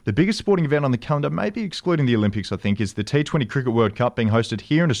The biggest sporting event on the calendar, maybe excluding the Olympics, I think, is the T20 Cricket World Cup being hosted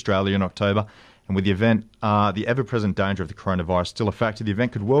here in Australia in October. And with the event, the ever-present danger of the coronavirus still a factor, the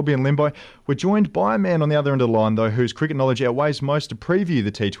event could well be in limbo. We're joined by a man on the other end of the line, though, whose cricket knowledge outweighs most to preview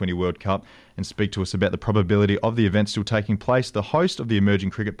the T20 World Cup and speak to us about the probability of the event still taking place. The host of the Emerging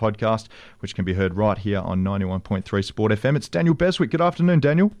Cricket podcast, which can be heard right here on 91.3 Sport FM. It's Daniel Beswick. Good afternoon,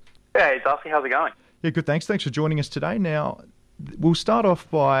 Daniel. Hey, Darcy. How's it going? Yeah, good, thanks. Thanks for joining us today. Now, we'll start off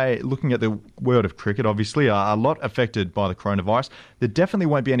by looking at the world of cricket, obviously, a lot affected by the coronavirus. There definitely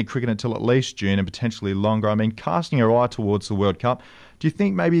won't be any cricket until at least June and potentially longer. I mean, casting our eye towards the World Cup, do you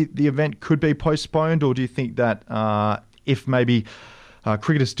think maybe the event could be postponed, or do you think that if maybe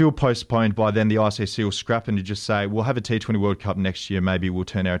cricket is still postponed by then, the ICC will scrap and just say, we'll have a T20 World Cup next year, maybe we'll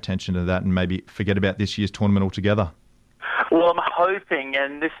turn our attention to that and maybe forget about this year's tournament altogether? Well, I'm hoping,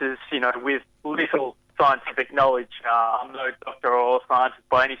 and this is, with little scientific knowledge. I'm no doctor or scientist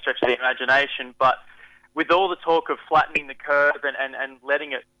by any stretch of the imagination, but with all the talk of flattening the curve and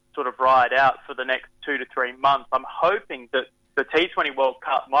letting it sort of ride out for the next 2 to 3 months, I'm hoping that the T20 World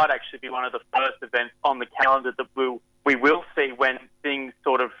Cup might actually be one of the first events on the calendar that we will see when things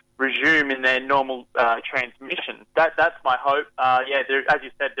sort of resume in their normal transmission. That's my hope. As you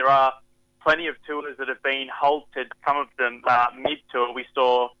said, there are plenty of tours that have been halted, some of them mid-tour. We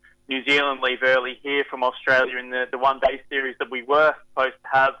saw New Zealand leave early here from Australia in the one-day series that we were supposed to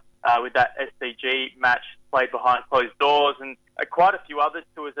have with that SCG match played behind closed doors, and quite a few other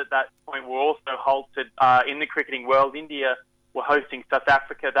tours at that point were also halted in the cricketing world. India were hosting South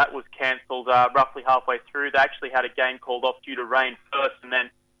Africa. That was cancelled roughly halfway through. They actually had a game called off due to rain first, and then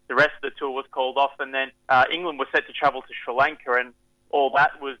the rest of the tour was called off, and then England was set to travel to Sri Lanka, and all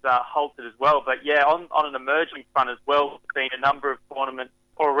that was halted as well. But yeah, on an emerging front as well, we've seen a number of tournaments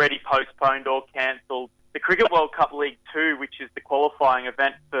already postponed or cancelled. The Cricket World Cup League 2, which is the qualifying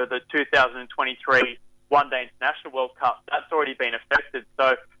event for the 2023 One-Day International World Cup, that's already been affected.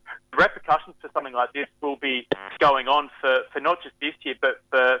 So the repercussions for something like this will be going on for not just this year, but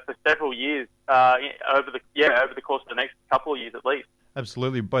for several years over the course of the next couple of years at least.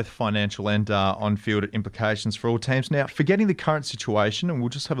 Absolutely, both financial and on-field implications for all teams. Now, forgetting the current situation, and we'll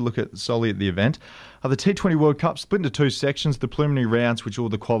just have a look at solely at the event, the T20 World Cup split into two sections, the preliminary rounds, which are all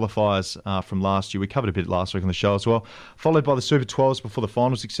the qualifiers from last year. We covered a bit last week on the show as well, followed by the Super 12s before the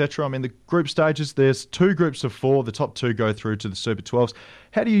finals, etc. I mean, the group stages, there's 2 groups of 4. The top 2 go through to the Super 12s.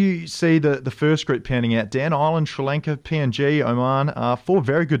 How do you see the first group panning out, Dan? Ireland, Sri Lanka, PNG, Oman, 4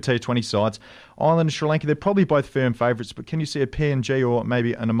 very good T20 sides. Ireland and Sri Lanka, they're probably both firm favourites, but can you see a PNG or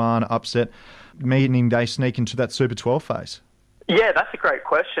maybe an Oman upset, meaning they sneak into that Super 12 phase? Yeah, that's a great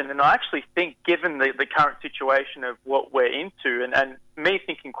question. And I actually think, given the current situation of what we're into, and me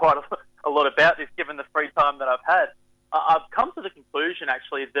thinking quite a lot about this, given the free time that I've had, I've come to the conclusion,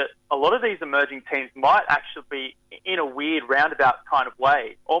 actually, that a lot of these emerging teams might actually be, in a weird roundabout kind of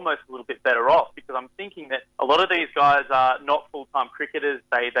way, almost a little bit better off, because I'm thinking that a lot of these guys are not full-time cricketers.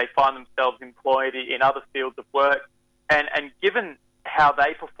 They find themselves employed in other fields of work. And given how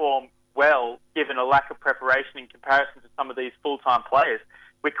they perform well, given a lack of preparation in comparison to some of these full-time players,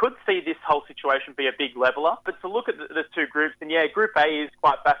 we could see this whole situation be a big leveller. But to look at the 2 groups, and yeah, Group A is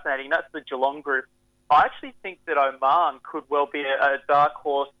quite fascinating. That's the Geelong group. I actually think that Oman could well be a dark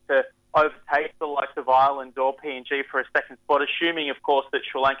horse to overtake the likes of Ireland or PNG for a second spot, assuming, of course, that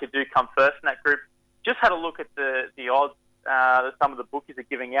Sri Lanka do come first in that group. Just had a look at the odds that some of the bookies are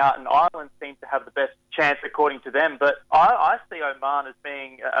giving out, and Ireland seems to have the best chance according to them. But I see Oman as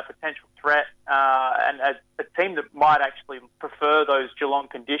being a potential threat and a team that might actually prefer those Geelong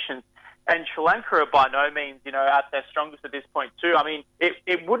conditions. And Sri Lanka are by no means, at their strongest at this point too. I mean,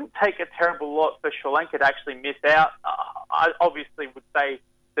 it wouldn't take a terrible lot for Sri Lanka to actually miss out. I obviously would say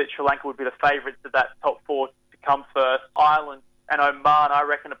that Sri Lanka would be the favourites of that top 4 to come first. Ireland and Oman, I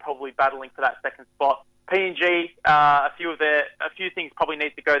reckon, are probably battling for that second spot. PNG, a few things probably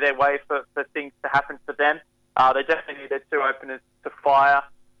need to go their way for things to happen for them. They definitely need their 2 openers to fire.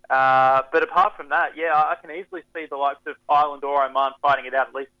 But apart from that, yeah, I can easily see the likes of Ireland or Oman fighting it out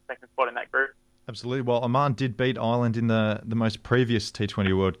at least the second spot in that group. Absolutely. Well, Oman did beat Ireland in the most previous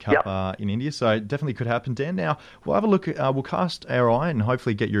T20 World Cup in India, so it definitely could happen, Dan. Now, we'll have a look, we'll cast our eye and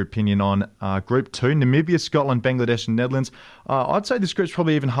hopefully get your opinion on Group 2, Namibia, Scotland, Bangladesh and Netherlands. I'd say this group's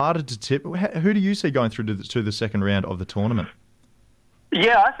probably even harder to tip. Who do you see going through to the second round of the tournament?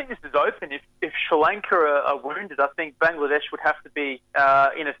 Yeah, I think this is open. If Sri Lanka are wounded, I think Bangladesh would have to be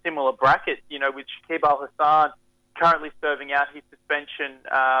in a similar bracket, with Shakib Al-Hassan currently serving out his suspension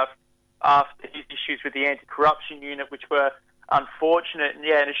after his issues with the anti-corruption unit, which were unfortunate.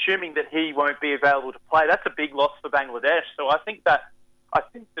 And assuming that he won't be available to play, that's a big loss for Bangladesh. So I think that I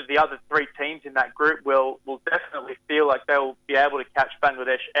think that the other three teams in that group will definitely feel like they'll be able to catch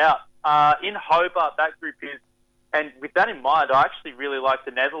Bangladesh out. In Hobart, that group is, and with that in mind, I actually really like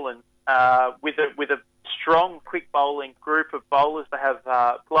the Netherlands with a strong, quick bowling group of bowlers. They have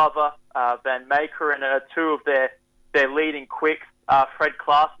Glover, Van Maker, and two of their leading quicks. Fred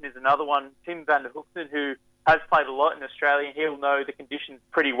Klaassen is another one. Tim van der Hoogten, who has played a lot in Australia, and he'll know the conditions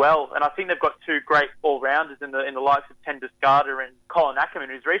pretty well. And I think they've got two great all-rounders in the likes of Ten Duskada and Colin Ackerman,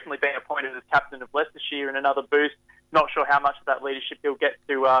 who's recently been appointed as captain of Leicestershire in another boost. Not sure how much of that leadership he'll get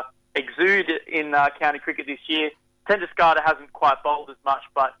to exude in county cricket this year. Ten Duskada hasn't quite bowled as much,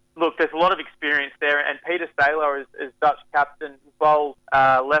 but look, there's a lot of experience there. And Peter Saylor, as Dutch captain, bowls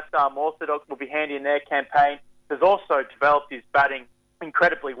left-arm orthodox, will be handy in their campaign. Has also developed his batting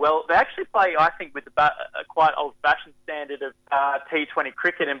incredibly well. They actually play, I think, with a quite old-fashioned standard of T20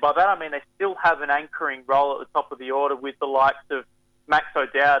 cricket, and by that I mean they still have an anchoring role at the top of the order with the likes of Max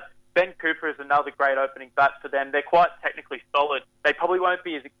O'Dowd. Ben Cooper is another great opening bat for them. They're quite technically solid. They probably won't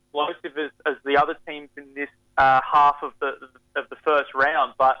be as explosive as the other teams in this half of the first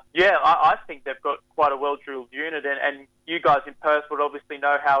round, but yeah, I think they've got quite a well-drilled unit, and you guys in Perth would obviously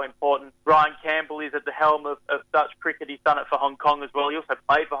know how important Ryan Campbell is at the helm of Dutch cricket. He's done it for Hong Kong as well. He also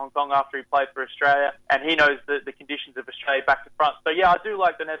played for Hong Kong after he played for Australia, and he knows the conditions of Australia back to front. So yeah, I do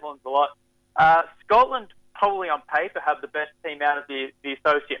like the Netherlands a lot. Scotland probably on paper have the best team out of the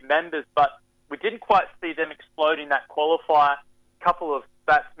associate members, but we didn't quite see them explode in that qualifier. A couple of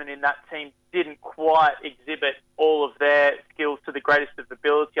batsmen in that team didn't quite exhibit all of their skills to the greatest of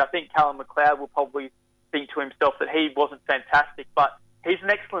ability. I think Callum McLeod will probably think to himself that he wasn't fantastic, but he's an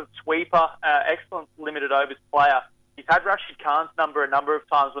excellent sweeper, excellent limited overs player. He's had Rashid Khan's number a number of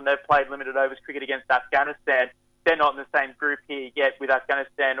times when they've played limited overs cricket against Afghanistan. They're not in the same group here yet, with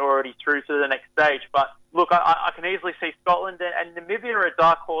Afghanistan already through to the next stage. But look, I can easily see Scotland and Namibia are a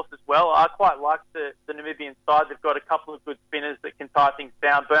dark horse as well. I quite like the Namibian side. They've got a couple of good spinners that can tie things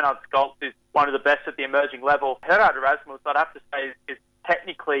down. Bernard Scholz is one of the best at the emerging level. Gerard Erasmus, I'd have to say, is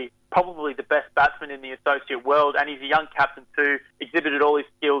technically probably the best batsman in the associate world, and he's a young captain too, exhibited all his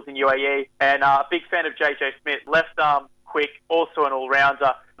skills in UAE, and a big fan of JJ Smith, left arm, quick, also an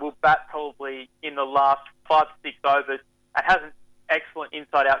all-rounder, will bat probably in the last 5 to 6 overs, and has an excellent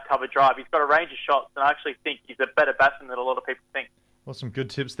inside-out cover drive. He's got a range of shots, and I actually think he's a better batsman than a lot of people think. Well, some good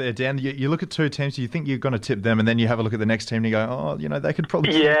tips there, Dan. You look at two teams, you think you're going to tip them, and then you have a look at the next team and you go, they could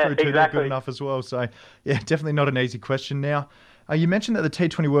probably through two. They're good enough as well. So, yeah, definitely not an easy question. Now, you mentioned that the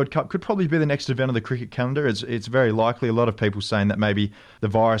T20 World Cup could probably be the next event on the cricket calendar. It's very likely. A lot of people saying that maybe the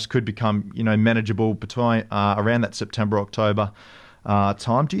virus could become, manageable between around that September, October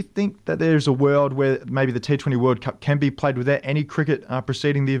time. Do you think that there's a world where maybe the T20 World Cup can be played without any cricket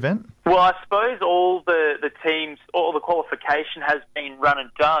preceding the event? Well, I suppose all the teams, all the qualification has been run and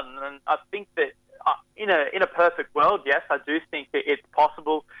done, and I think that in a perfect world, yes, I do think that it's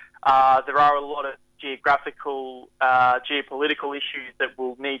possible. There are a lot of geographical, geopolitical issues that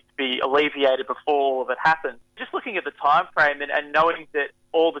will need to be alleviated before all of it happens. Just looking at the time frame and knowing that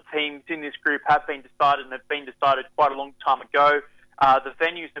all the teams in this group have been decided and have been decided quite a long time ago, the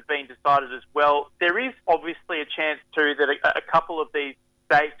venues have been decided as well. There is obviously a chance too that a couple of these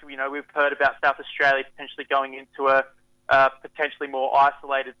states, we've heard about South Australia potentially going into a potentially more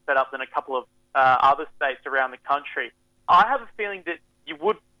isolated setup than a couple of other states around the country. I have a feeling that you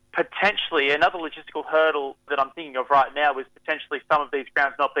would potentially, another logistical hurdle that I'm thinking of right now is potentially some of these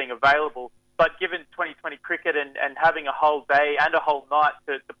grounds not being available. But given 2020 cricket and having a whole day and a whole night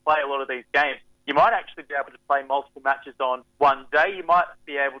to play a lot of these games, you might actually be able to play multiple matches on one day. You might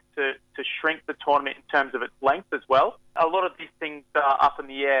be able to shrink the tournament in terms of its length as well. A lot of these things are up in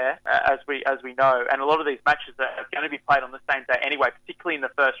the air, as we know, and a lot of these matches are going to be played on the same day anyway, particularly in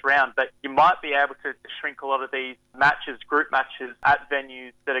the first round. But you might be able to shrink a lot of these matches, group matches, at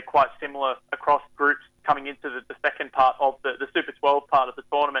venues that are quite similar across groups coming into the second part of the Super 12 part of the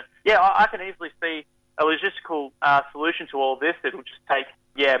tournament. Yeah, I can easily see a logistical solution to all this. It'll just take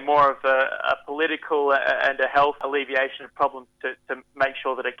more of a political and a health alleviation of problems to make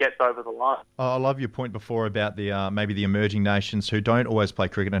sure that it gets over the line. I love your point before about the maybe the emerging nations who don't always play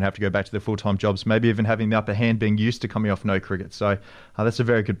cricket and have to go back to their full-time jobs, maybe even having the upper hand, being used to coming off no cricket. So that's a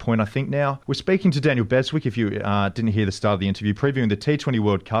very good point, I think. Now, we're speaking to Daniel Beswick, if you didn't hear the start of the interview, previewing the T20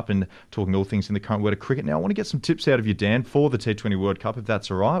 World Cup and talking all things in the current world of cricket. Now, I want to get some tips out of you, Dan, for the T20 World Cup, if that's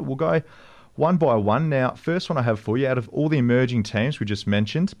all right. We'll go one by one. Now, first one I have for you, out of all the emerging teams we just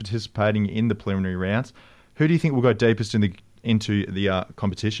mentioned participating in the preliminary rounds, who do you think will go deepest into the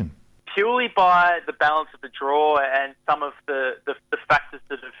competition? Purely by the balance of the draw and some of the factors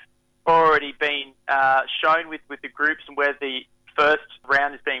that have already been shown with the groups and where the first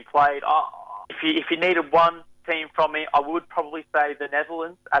round is being played. If you needed one team from me, I would probably say the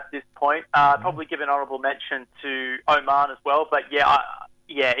Netherlands at this point. Probably give an honourable mention to Oman as well. But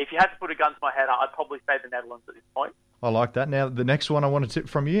if you had to put a gun to my head, I'd probably say the Netherlands at this point. I like that. Now, the next one I want to tip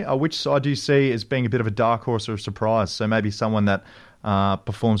from you, which side do you see as being a bit of a dark horse or a surprise? So maybe someone that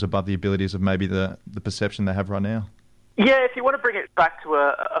performs above the abilities of maybe the perception they have right now. Yeah, if you want to bring it back to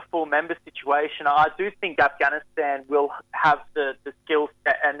a full member situation, I do think Afghanistan will have the skill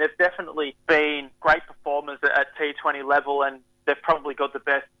set, and they've definitely been great performers at T20 level, and they've probably got the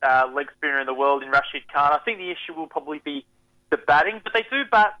best leg spinner in the world in Rashid Khan. I think the issue will probably be the batting, but they do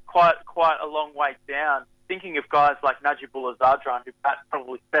bat quite a long way down. Thinking of guys like Najibullah Zadran, who bat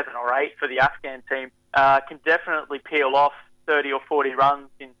probably 7 or 8 for the Afghan team, can definitely peel off 30 or 40 runs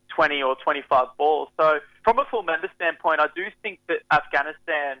in 20 or 25 balls. So from a full member standpoint, I do think that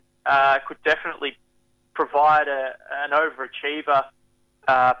Afghanistan could definitely provide an overachiever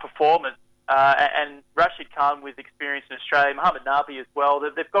performance. And Rashid Khan with experience in Australia, Mohammad Nabi as well,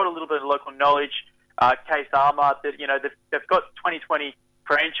 they've got a little bit of local knowledge. Case Ahmad, they've got 2020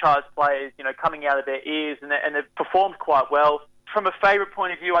 franchise players, coming out of their ears, and they've performed quite well. From a favourite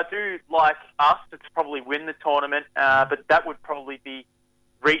point of view, I do like us to probably win the tournament, but that would probably be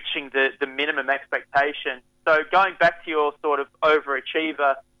reaching the minimum expectation. So going back to your sort of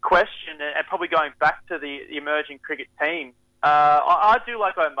overachiever question, and probably going back to the emerging cricket team, I do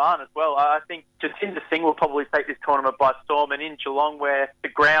like Oman as well. I think Jatinder Singh will probably take this tournament by storm, and in Geelong, where the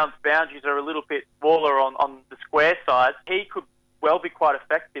ground's boundaries are a little bit smaller on the square side, he could well be quite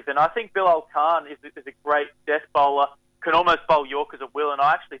effective. And I think Bilal Khan is a great death bowler, can almost bowl Yorkers at will, and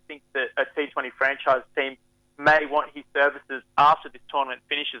I actually think that a T20 franchise team may want his services after this tournament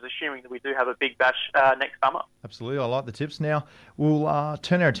finishes, assuming that we do have a big bash next summer. Absolutely, I like the tips. Now, we'll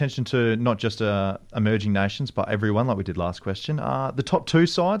turn our attention to not just emerging nations, but everyone, like we did last question. The top 2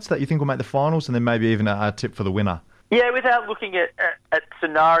 sides that you think will make the finals, and then maybe even a tip for the winner. Yeah, without looking at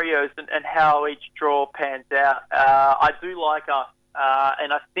scenarios and how each draw pans out, I do like us.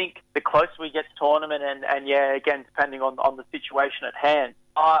 And I think the closer we get to tournament, and again, depending on the situation at hand,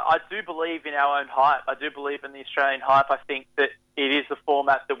 I do believe in our own hype. I do believe in the Australian hype. I think that it is the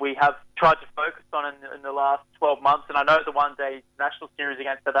format that we have tried to focus on in the last 12 months. And I know the one-day national series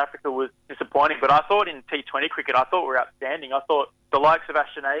against South Africa was disappointing, but I thought in T20 cricket, I thought we were outstanding. I thought the likes of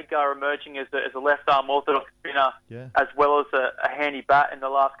Ashton Agar emerging as a left-arm orthodox spinner, as well as a handy bat in the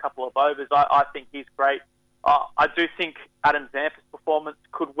last couple of overs, I think he's great. I do think Adam Zampa's performance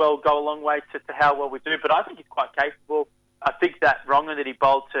could well go a long way to how well we do, but I think he's quite capable. I think that wronger that he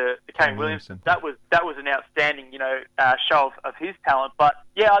bowled to Kane Williamson, that was an outstanding, show of his talent. But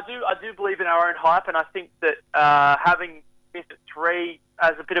yeah, I do believe in our own hype, and I think that having Smith at 3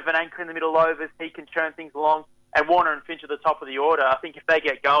 as a bit of an anchor in the middle overs, he can churn things along, and Warner and Finch at the top of the order. I think if they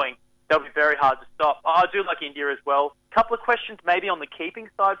get going, they'll be very hard to stop. I do like India as well. Couple of questions maybe on the keeping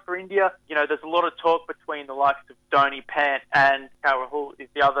side for India. There's a lot of talk between the likes of Dhoni, Pant, and Rahul is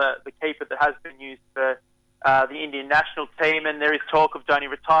the keeper that has been used for the Indian national team, and there is talk of Dhoni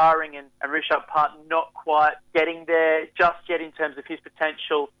retiring and Rishabh Pant not quite getting there just yet in terms of his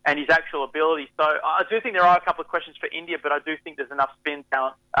potential and his actual ability. So I do think there are a couple of questions for India, but I do think there's enough spin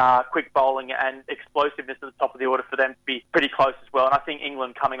talent, quick bowling and explosiveness at the top of the order for them to be pretty close as well. And I think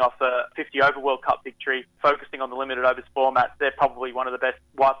England, coming off a 50-over World Cup victory, focusing on the limited overs format, they're probably one of the best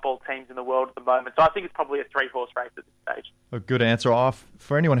white ball teams in the world at the moment. So I think it's probably a 3-horse race at this stage. A good answer.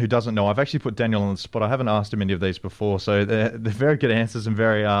 For anyone who doesn't know, I've actually put Daniel on the spot. I haven't asked him any of these before, so they're very good answers and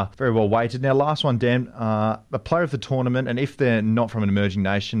very well weighted. Now, last one, Dan, a player of the tournament, and if they're not from an emerging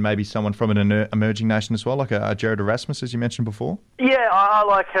nation, maybe someone from an emerging nation as well, like a Jared Erasmus, as you mentioned before. Yeah, I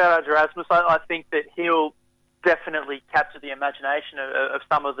like Erasmus. I think that he'll definitely capture the imagination of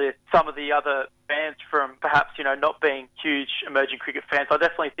some of the other fans from perhaps not being huge emerging cricket fans. I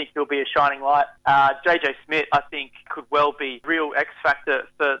definitely think he'll be a shining light. JJ Smith, I think, could well be real X factor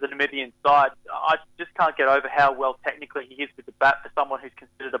for the Namibian side. I just can't get over how well technically he is with the bat for someone who's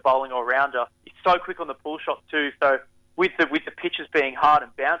considered a bowling all-rounder. He's so quick on the pull shot too, so with the pitches being hard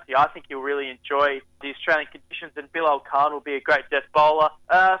and bouncy, I think he'll really enjoy the Australian conditions, and Bilal Khan will be a great death bowler.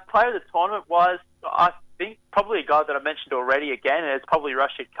 Player of the tournament-wise, I think probably a guy that I mentioned already again, and it's probably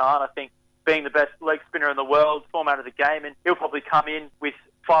Rashid Khan. I think being the best leg spinner in the world, format of the game, and he'll probably come in with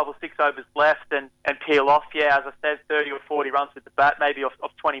 5 or 6 overs left and peel off, as I said, 30 or 40 runs with the bat, maybe off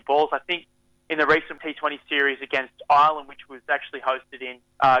 20 balls. I think in the recent T20 series against Ireland, which was actually hosted in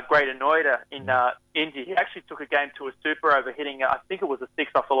Greater Noida in India, he actually took a game to a super over, hitting, I think it was a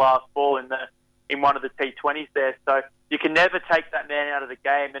 6 off the last ball in one of the T20s there. So you can never take that man out of the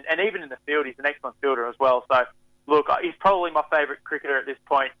game. And even in the field, he's an excellent fielder as well. So look, he's probably my favourite cricketer at this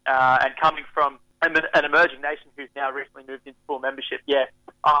point, and coming from an emerging nation who's now recently moved into full membership,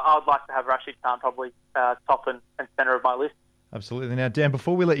 I'd like to have Rashid Khan probably top and centre of my list. Absolutely. Now, Dan,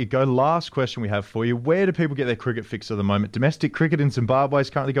 before we let you go, last question we have for you. Where do people get their cricket fix at the moment? Domestic cricket in Zimbabwe is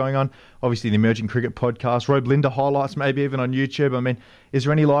currently going on. Obviously, the Emerging Cricket podcast, Rob Linda highlights, maybe even on YouTube. I mean, is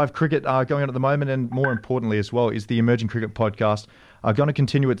there any live cricket going on at the moment? And more importantly as well, is the Emerging Cricket podcast going to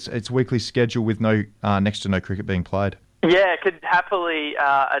continue its weekly schedule with next to no cricket being played? Yeah, could happily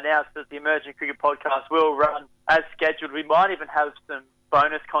announce that the Emerging Cricket podcast will run as scheduled. We might even have some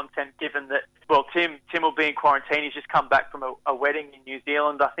bonus content given that, well, Tim will be in quarantine. He's just come back from a wedding in New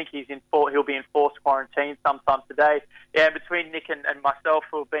Zealand. I think he'll be in forced quarantine sometime today. Yeah, between Nick and myself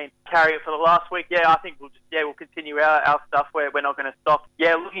who have been carrying it for the last week, I think we'll continue our stuff where we're not going to stop.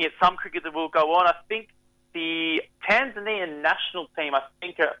 Yeah, looking at some cricket that will go on. I think the Tanzanian national team, are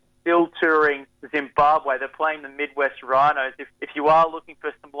still touring Zimbabwe. They're playing the Midwest Rhinos. If you are looking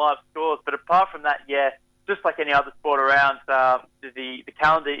for some live scores, but apart from that, just like any other sport around, the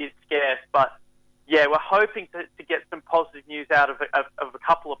calendar is scarce. But we're hoping to get some positive news out of a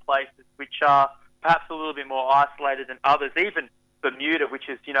couple of places which are perhaps a little bit more isolated than others. Even Bermuda, which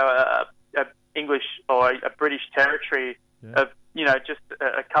is a English or a British territory of just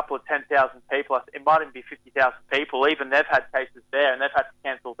a couple of 10,000 people. It might even be 50,000 people. Even they've had cases there, and they've had to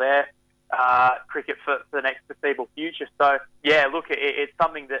cancel their cricket for the next foreseeable future. So look, it's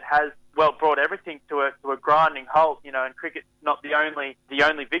something that has brought everything to a grinding halt. And cricket's not the only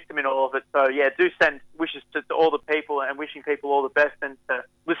victim in all of it. So do send wishes to all the people, and wishing people all the best, and to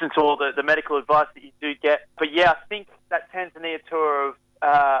listen to all the medical advice that you do get. But I think that Tanzania tour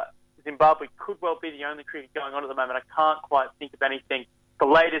of Zimbabwe could well be the only cricket going on at the moment. I can't quite think of anything. The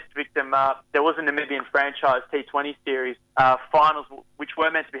latest victim, there was a Namibian franchise T20 series finals, which were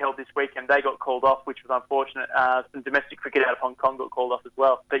meant to be held this weekend. They got called off, which was unfortunate. Some domestic cricket out of Hong Kong got called off as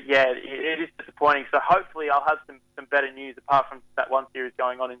well. But it is disappointing. So hopefully I'll have some better news apart from that one series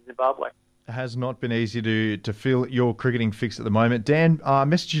going on in Zimbabwe. It has not been easy to fill your cricketing fix at the moment. Dan, I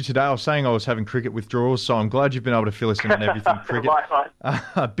messaged you today. I was saying I was having cricket withdrawals, so I'm glad you've been able to fill us in on everything cricket.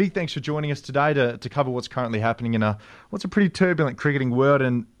 Big thanks for joining us today to cover what's currently happening in what's a pretty turbulent cricketing world,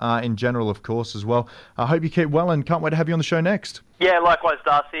 and in general, of course, as well. I hope you keep well, and can't wait to have you on the show next. Yeah, likewise,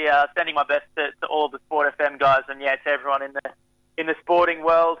 Darcy. Sending my best to all of the Sport FM guys, and to everyone in the sporting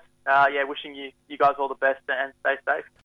world. Wishing you guys all the best, and stay safe.